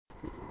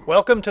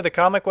Welcome to the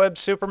Comic Web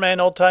Superman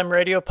Old Time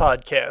Radio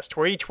podcast,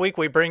 where each week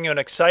we bring you an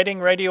exciting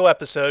radio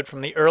episode from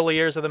the early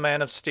years of the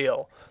Man of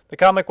Steel. The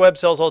Comic Web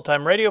sells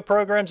old-time radio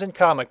programs and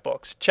comic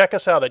books. Check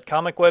us out at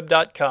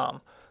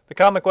comicweb.com. The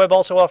Comic Web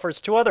also offers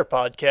two other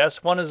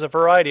podcasts. One is a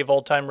variety of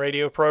old-time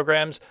radio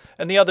programs,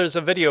 and the other is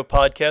a video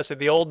podcast of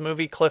the old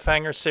movie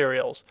cliffhanger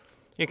serials.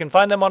 You can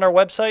find them on our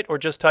website or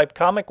just type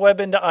Comic Web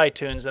into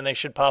iTunes and they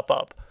should pop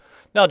up.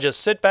 Now just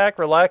sit back,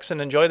 relax,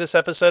 and enjoy this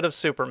episode of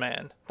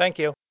Superman. Thank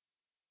you.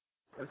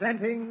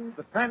 Presenting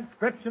the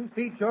transcription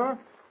feature,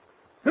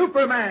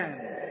 Superman.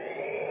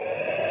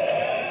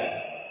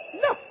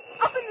 Look,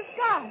 up in the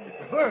sky.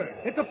 It's a bird.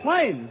 It's a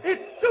plane.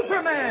 It's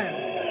Superman.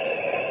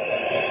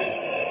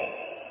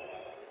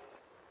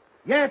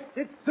 Yes,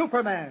 it's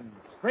Superman,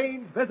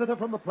 strange visitor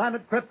from the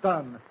planet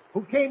Krypton,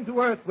 who came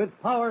to Earth with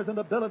powers and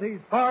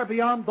abilities far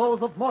beyond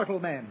those of mortal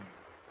men.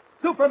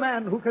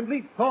 Superman, who can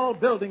leap tall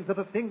buildings at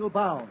a single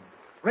bound,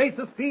 race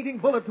a speeding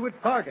bullet to its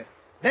target,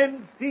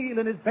 bend steel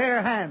in his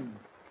bare hands,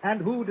 and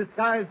who,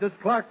 disguised as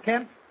Clark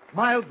Kent,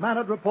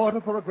 mild-mannered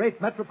reporter for a great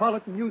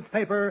metropolitan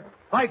newspaper,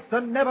 fights a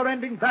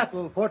never-ending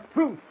battle for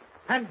truth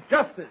and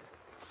justice.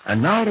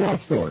 And now to our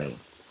story.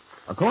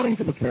 According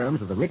to the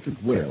terms of the Richards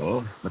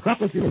will,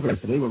 Metropolis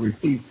University will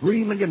receive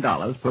 $3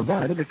 million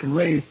provided it can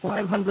raise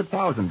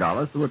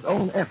 $500,000 through its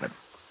own efforts.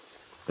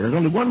 There is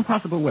only one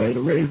possible way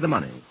to raise the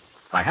money,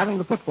 by having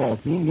the football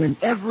team win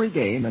every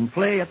game and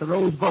play at the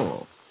Rose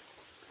Bowl.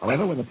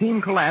 However, when the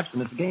team collapsed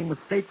in its game with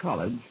State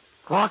College,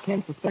 Clark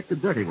Kent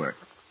suspected dirty work.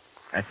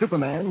 As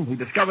Superman, he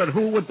discovered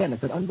who would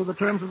benefit under the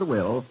terms of the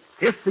will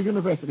if the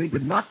university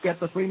did not get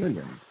the $3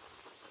 million.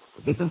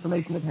 With this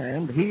information at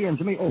hand, he and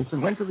Jimmy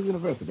Olsen went to the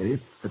university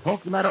to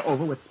talk the matter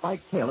over with Spike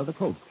Taylor, the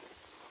coach.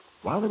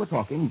 While they were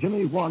talking,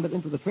 Jimmy wandered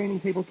into the training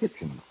table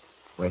kitchen,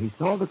 where he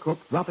saw the cook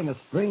dropping a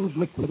strange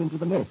liquid into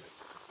the milk.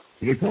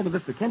 He reported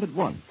this to Kent at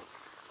once.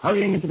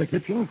 Hurrying into the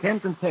kitchen,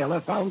 Kent and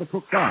Taylor found the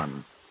cook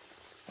gone.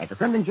 After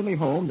sending Jimmy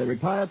home, they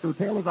retired to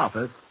Taylor's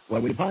office, where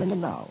we find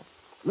him now.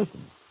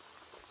 Listen.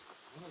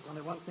 Well, there's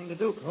only one thing to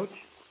do, Coach.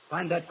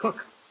 Find that cook.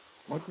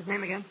 What's his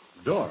name again?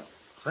 Dorr.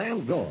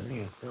 Sam Dorr.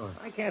 Yes, Dorr.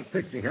 I can't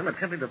picture him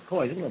attempting to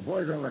poison the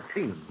boys on the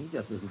team. He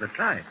just isn't the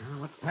type.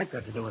 What's that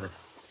got to do with it?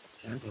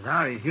 Chances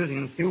are he's using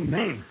an assumed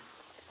name.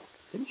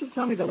 Didn't you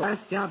tell me the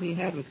last job he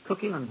had was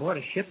cooking on board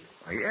a ship?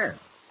 Oh, yes.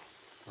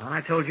 Well,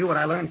 I told you what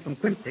I learned from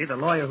Quincy, the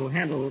lawyer who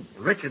handled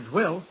Richard's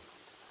will.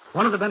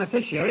 One of the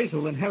beneficiaries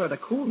who'll inherit a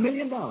cool $1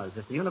 million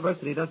if the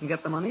university doesn't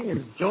get the money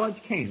is George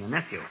Kane, the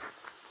nephew.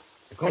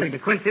 According to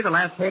Quincy, the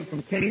last heard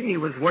from Kane, he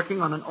was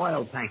working on an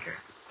oil tanker.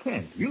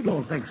 Kent, you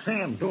don't think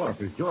Sam Dorff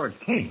is George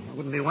King? I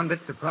wouldn't be one bit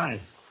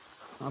surprised.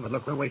 Oh, but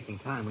look, we're wasting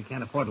time. We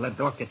can't afford to let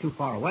Dorff get too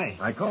far away.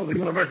 I called the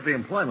university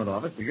employment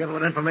office to get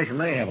what information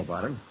they have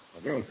about him.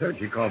 The girl said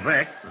she called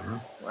back. Uh-huh.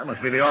 Well, that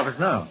must be the office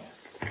now.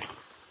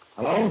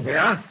 Hello?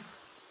 Yeah?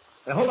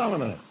 Hey, hold on a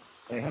minute.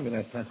 Hey, hand me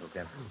that pencil,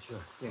 Kent.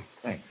 Sure. Here.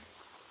 Thanks.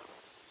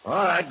 All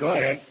right, go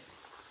ahead.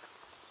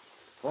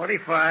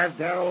 45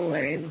 Darrow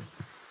Lane,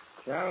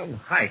 Sharon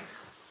Heights.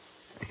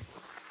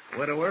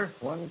 Widower,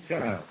 one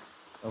child.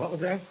 What was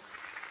that?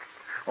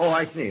 Oh,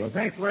 I see. Well,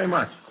 thanks very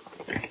much.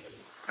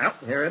 Well,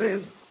 here it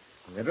is.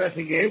 The address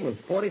he gave was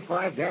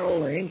 45 Darrow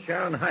Lane,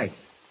 Sharon Heights.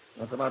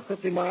 That's about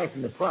 50 miles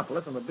from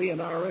Metropolis on the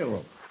B&R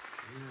Railroad.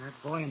 Yeah,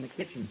 that boy in the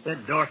kitchen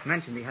said Dorff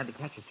mentioned he had to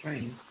catch a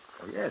train.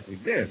 Oh, yes, he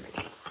did.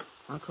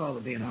 I'll call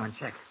the B&R and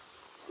check.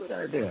 Good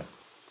idea.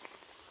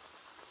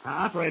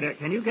 Operator,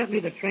 can you get me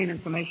the train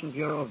information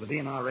bureau of the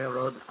B&R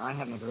Railroad? I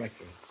have no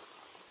directory.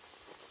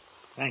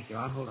 Thank you.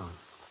 I'll hold on.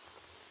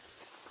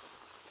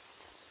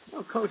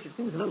 Well, Coach, it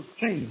seems a little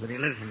strange that he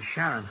lives in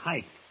Sharon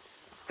Heights.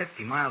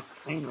 50-mile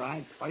train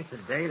ride twice a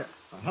day.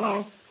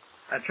 Hello?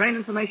 Train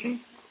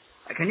information?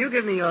 Can you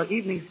give me your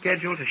evening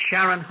schedule to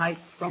Sharon Heights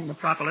from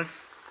Metropolis?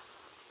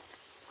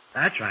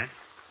 That's right.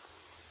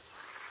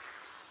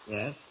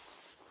 Yes.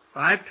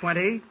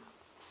 5:20,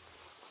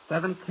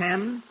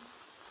 7:10,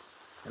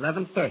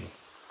 11:30.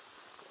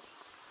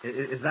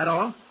 Is that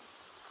all?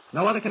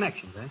 No other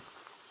connections, eh?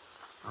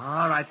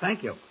 All right,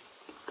 thank you.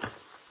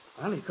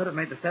 Well, he could have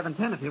made the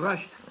 7:10 if he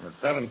rushed. It's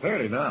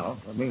 7:30 now.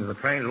 That means the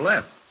train's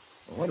left.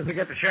 Well, when does he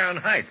get to Sharon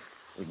Heights?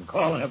 We can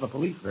call and have the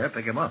police there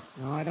pick him up.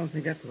 No, I don't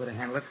think that's the way to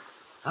handle it.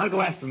 I'll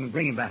go after him and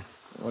bring him back.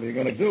 What are you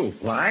going to do,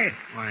 fly?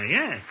 Why,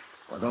 yes.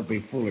 Well, don't be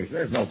foolish.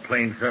 There's no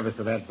plane service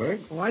to that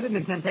bird. Well, I didn't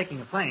intend taking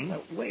a plane.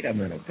 Now, wait a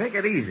minute. Take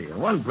it easy. In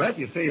one breath,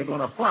 you say you're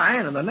going to fly,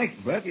 and in the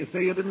next breath, you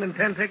say you didn't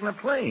intend taking a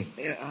plane.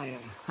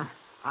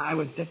 I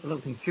was just a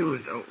little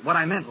confused. What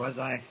I meant was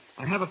I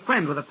have a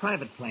friend with a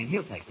private plane.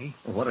 He'll take me.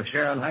 Well, what if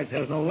Sharon Heights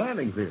has no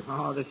landing field?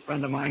 Oh, this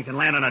friend of mine can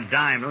land on a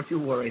dime. Don't you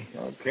worry.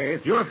 Okay,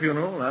 it's your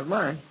funeral, not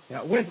mine.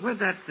 Yeah, where's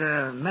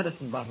that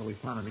medicine bottle we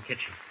found in the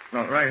kitchen?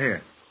 No, right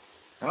here.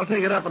 I'll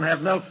take it up and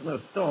have Nelson or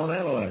Stone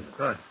analyze it.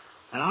 Good.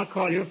 And I'll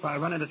call you if I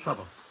run into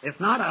trouble. If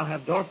not, I'll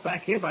have Dorff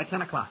back here by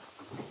 10 o'clock.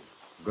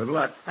 Good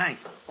luck.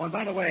 Thanks. Oh, and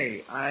by the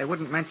way, I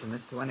wouldn't mention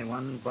this to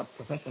anyone but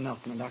Professor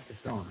Nelson and Dr.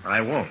 Stone.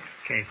 I won't.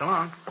 Okay, so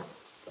long.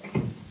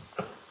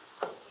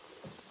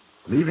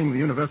 Leaving the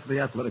University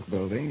Athletic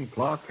Building,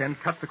 Clark Kent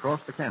cuts across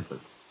the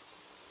campus.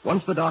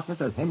 Once the darkness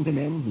has hemmed him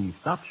in, he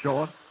stops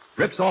short,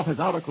 strips off his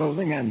outer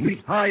clothing, and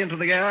leaps high into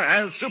the air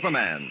as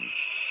Superman.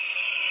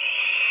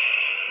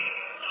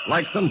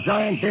 Like some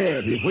giant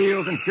bird, he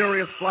wheels in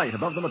furious flight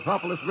above the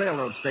Metropolis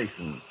Railroad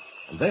station,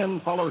 and then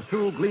follows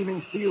two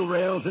gleaming steel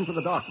rails into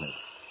the darkness.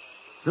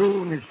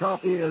 Soon his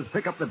sharp ears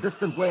pick up the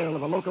distant wail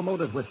of a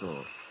locomotive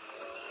whistle.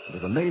 And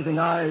his amazing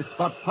eyes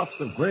spot puffs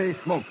of gray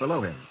smoke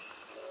below him.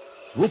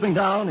 Swooping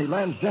down, he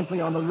lands gently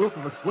on the roof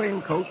of a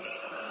swaying coach,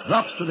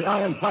 drops to the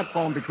iron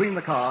platform between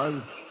the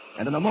cars,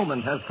 and in a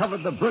moment has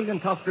covered the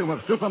brilliant costume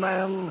of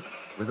Superman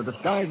with the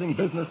disguising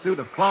business suit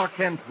of Clark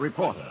Kent,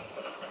 reporter.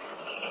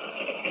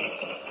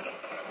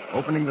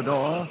 Opening the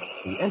door,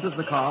 he enters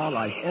the car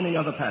like any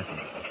other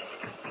passenger.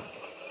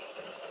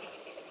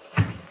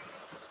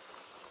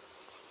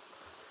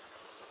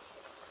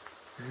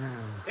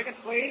 Tickets,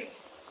 please.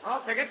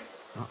 All tickets.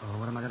 Uh-oh,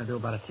 what am I going to do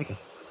about a ticket?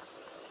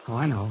 Oh,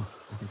 I know.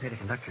 I can pay the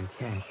conductor in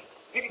cash.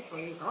 Tickets,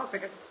 please. All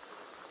tickets.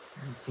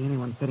 I don't see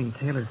anyone fitting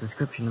Taylor's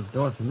description of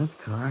Dorf in this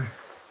car.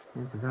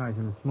 Chances are he's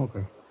in the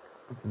smoker.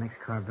 That's the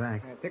next car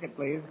back. Ticket,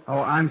 please.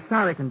 Oh, I'm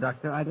sorry,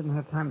 conductor. I didn't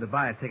have time to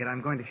buy a ticket.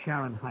 I'm going to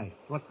Sharon Heights.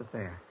 What's the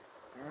fare?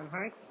 Sharon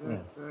Heights? Yes.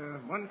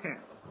 110.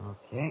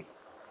 Okay.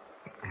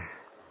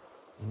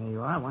 Here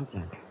you are,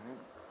 110.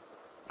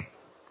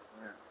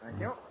 Thank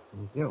you.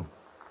 Thank you.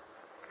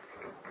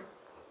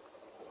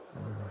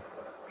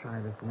 Try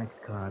this next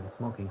car, the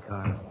smoking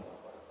car.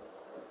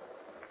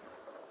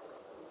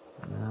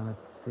 Now, let's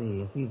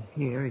see. If he's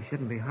here, he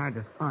shouldn't be hard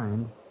to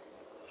find.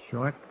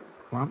 Short,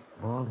 plump,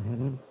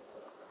 bald-headed.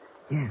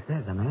 Yes,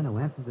 there's a man who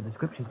answers the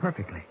description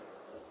perfectly.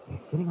 He's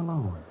sitting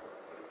alone.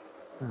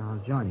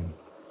 I'll join him.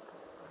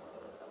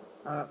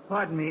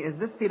 Pardon me, is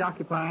this seat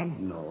occupied?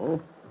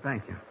 No.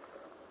 Thank you.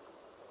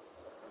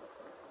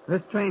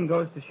 This train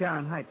goes to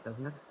Sharon Heights,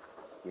 doesn't it?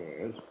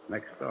 Yes,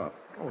 next stop.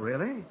 Oh,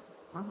 really?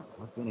 Oh,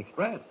 must be an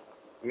express.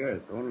 Yes,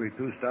 only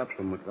 2 stops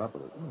from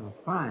Metropolis. Oh,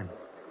 fine.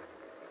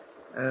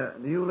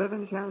 Do you live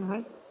in Sharon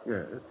Heights?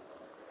 Yes,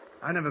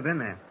 I've never been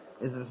there.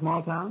 Is it a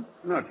small town?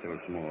 not so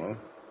small.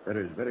 There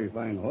is very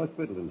fine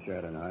hospital in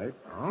Sharon Heights.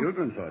 Oh?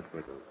 Children's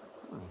hospital.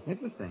 Oh,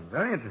 interesting.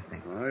 Very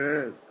interesting.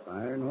 Oh, yes,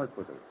 fine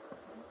hospital.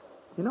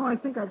 You know, I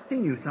think I've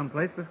seen you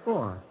someplace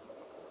before.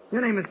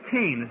 Your name is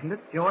Kane, isn't it?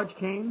 George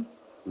Kane?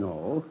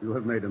 No, you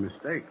have made a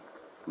mistake.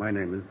 My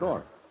name is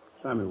Dorf.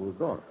 Samuel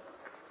Dorf.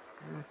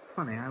 That's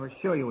funny. I was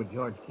sure you were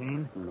George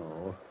Kane.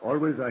 No,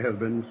 always I have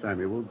been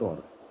Samuel Dorf.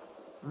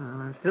 Well,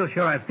 I'm still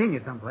sure I've seen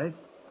you someplace.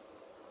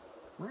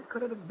 Where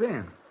could it have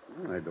been?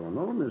 I don't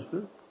know,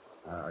 mister.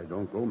 I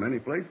don't go many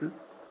places.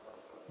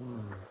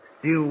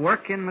 Do you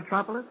work in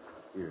Metropolis?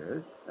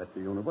 Yes, at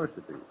the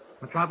university.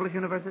 Metropolis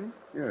University?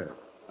 Yes,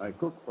 I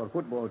cook for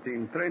football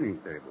team training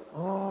table.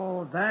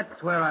 Oh,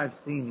 that's where I've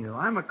seen you.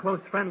 I'm a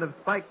close friend of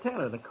Spike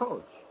Taylor, the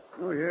coach.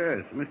 Oh,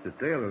 yes, Mr.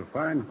 Taylor,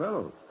 fine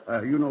fellow.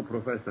 You know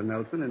Professor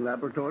Nelson in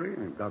laboratory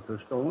and Dr.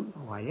 Stone?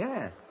 Oh, why,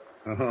 yes.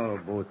 Oh,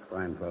 both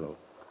fine fellow.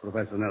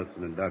 Professor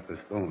Nelson and Dr.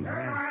 Stone.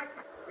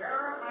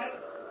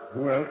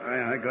 Well,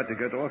 I got to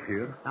get off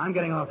here. I'm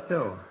getting off,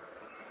 too.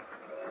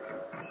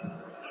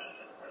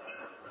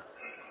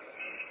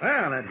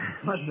 Well, it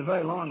wasn't a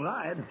very long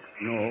ride.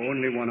 No,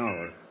 only 1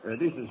 hour.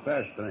 This is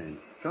fast train.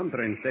 Some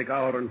trains take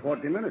hour and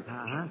 40 minutes.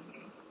 Uh-huh.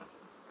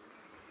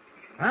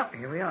 Well,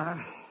 here we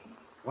are.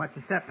 Watch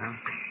your step now.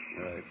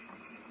 Right.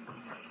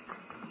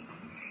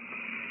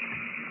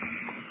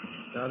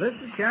 So this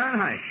is Sharon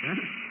Heights,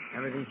 huh?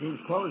 Everything seems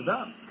closed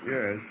up.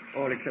 Yes,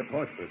 all except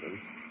hospital.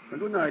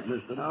 Good night,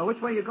 mister.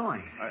 Which way are you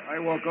going? I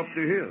walk up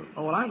the hill.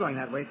 Oh, well, I'm going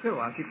that way, too.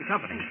 I'll keep you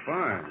company.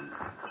 Fine.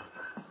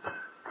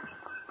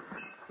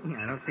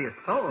 Yeah, I don't see a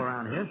soul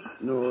around here.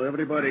 No,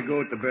 everybody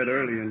go to bed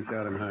early in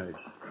Sharon Heights.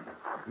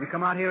 You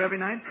come out here every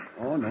night?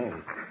 Oh,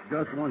 no.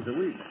 Just once a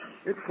week.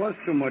 It costs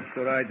too much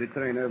to ride the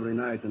train every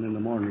night and in the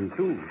morning,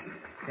 too.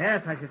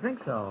 Yes, I should think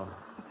so.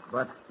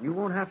 But you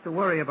won't have to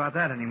worry about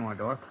that anymore,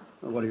 Dorf.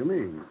 Well, what do you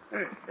mean?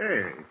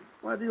 Hey,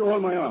 why do you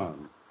hold my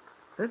arm?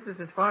 This is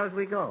as far as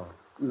we go.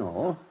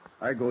 No,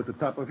 I go to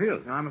top of hill.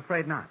 No, I'm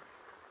afraid not.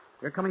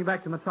 You're coming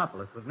back to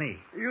Metropolis with me.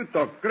 You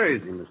talk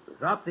crazy, mister.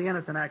 Drop the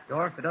innocent act,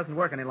 Dorf. It doesn't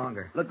work any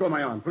longer. Let go of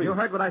my arm, please. You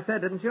heard what I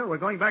said, didn't you? We're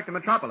going back to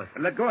Metropolis.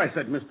 Let go, I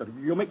said, mister.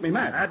 You make me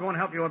mad. That won't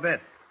help you a bit.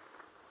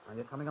 Are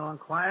you coming along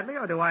quietly,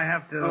 or do I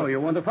have to... Oh,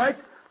 you want to fight?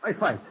 I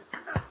fight.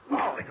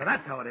 Oh, so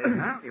that's how it is,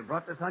 huh? You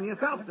brought this on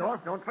yourself, Dorf.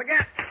 Don't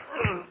forget.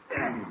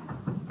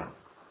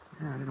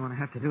 I didn't want to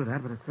have to do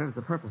that, but it serves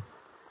the purpose.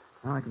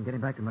 Now I can get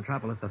him back to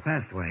Metropolis the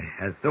fast way,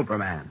 as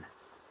Superman.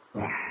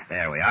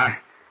 There we are.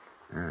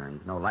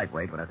 He's no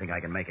lightweight, but I think I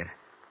can make it.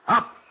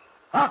 Up!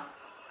 Up!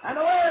 And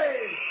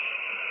away!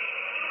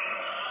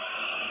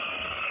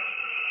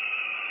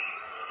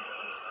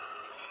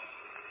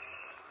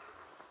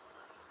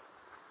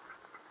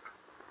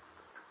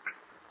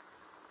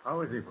 How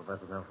is he,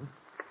 Professor Nelson?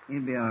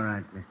 He'll be all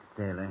right, Mr.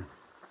 Taylor.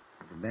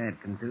 It's a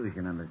bad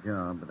contusion on the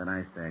jaw, but an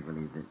ice bag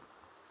relieved it.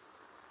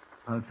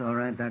 Pulse all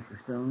right, Dr.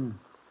 Stone?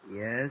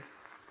 Yes.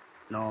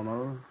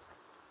 Normal.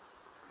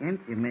 Kent,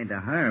 you made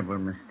a horrible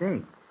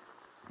mistake.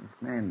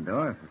 This man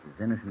Dorf is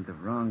as innocent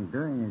of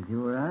wrongdoing as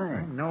you or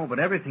I. I know, but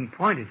everything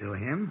pointed to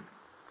him.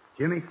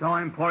 Jimmy saw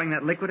him pouring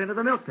that liquid into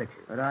the milk pitcher.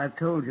 But I've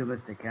told you,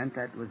 Mr. Kent,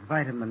 that was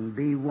vitamin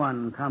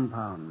B1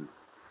 compound.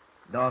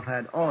 Dorf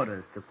had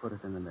orders to put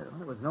it in the milk. Well,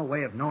 there was no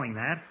way of knowing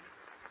that.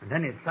 And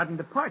then his sudden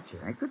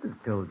departure. I could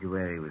have told you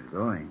where he was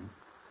going.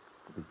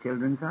 To the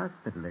Children's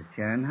Hospital at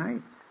Sharon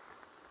Heights.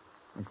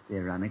 It's the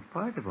ironic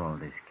part of all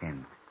this,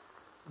 Kent.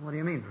 What do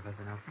you mean,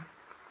 Professor Nelson?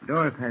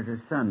 Dorf has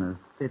a son of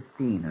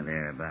 15 or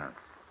thereabouts.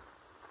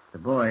 The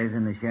boy's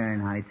in the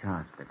Sharon Heights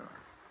Hospital,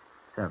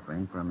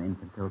 suffering from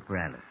infantile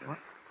paralysis. What?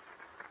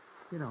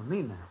 You don't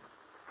mean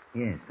that.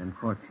 Yes,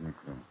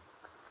 unfortunately.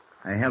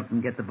 I helped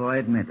him get the boy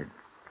admitted.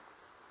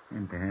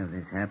 And to have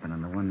this happen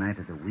on the one night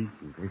of the week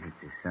he visits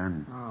his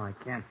son. Oh, I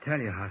can't tell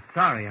you how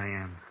sorry I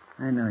am.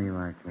 I know you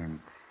are, Kent.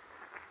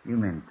 You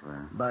meant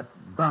well. But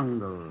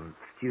bungled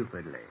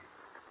stupidly.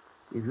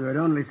 If you had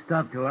only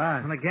stopped to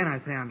ask. Well, again, I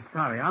say I'm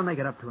sorry. I'll make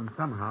it up to him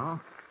somehow.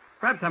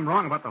 Perhaps I'm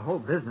wrong about the whole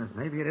business.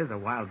 Maybe it is a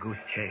wild goose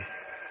chase.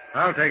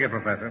 I'll take it,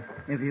 Professor.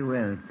 If you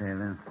will,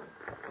 Taylor.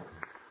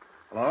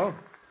 Hello?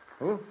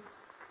 Who?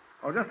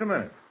 Oh, just a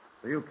minute.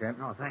 For you, Kent.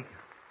 Oh, thank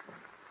you.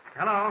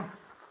 Hello?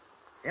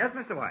 Yes,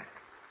 Mr. White?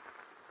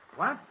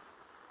 What?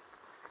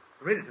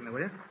 Read it to me,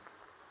 will you?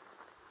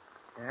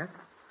 Yes?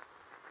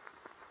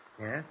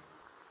 Yes?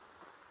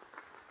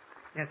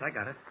 Yes, I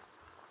got it.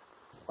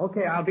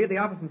 Okay, I'll be at the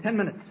office in 10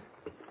 minutes.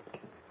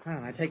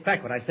 Well, I take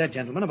back what I said,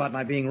 gentlemen, about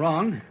my being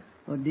wrong.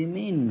 What do you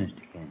mean,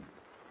 Mr. Kent?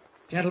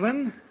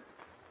 Gentlemen,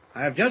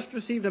 I have just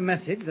received a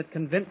message that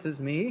convinces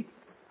me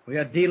we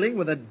are dealing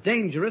with a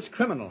dangerous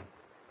criminal.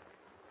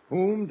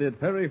 Whom did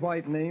Perry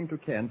White name to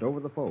Kent over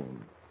the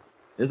phone?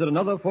 Is it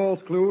another false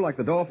clue like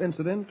the Dorf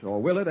incident,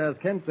 or will it, as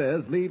Kent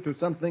says, lead to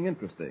something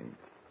interesting?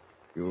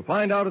 You'll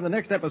find out in the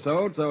next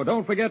episode, so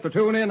don't forget to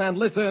tune in and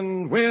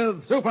listen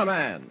with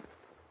Superman.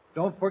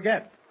 Don't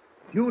forget,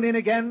 tune in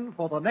again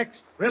for the next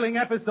thrilling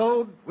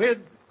episode with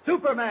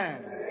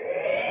Superman.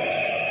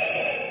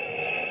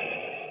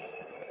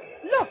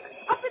 Look,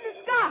 up in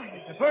the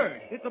sky. It's a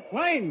bird. It's a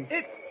plane.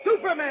 It's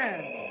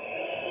Superman.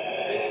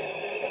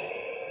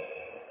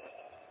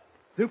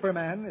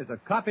 Superman is a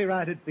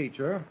copyrighted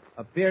feature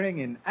appearing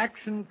in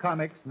Action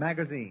Comics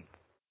magazine.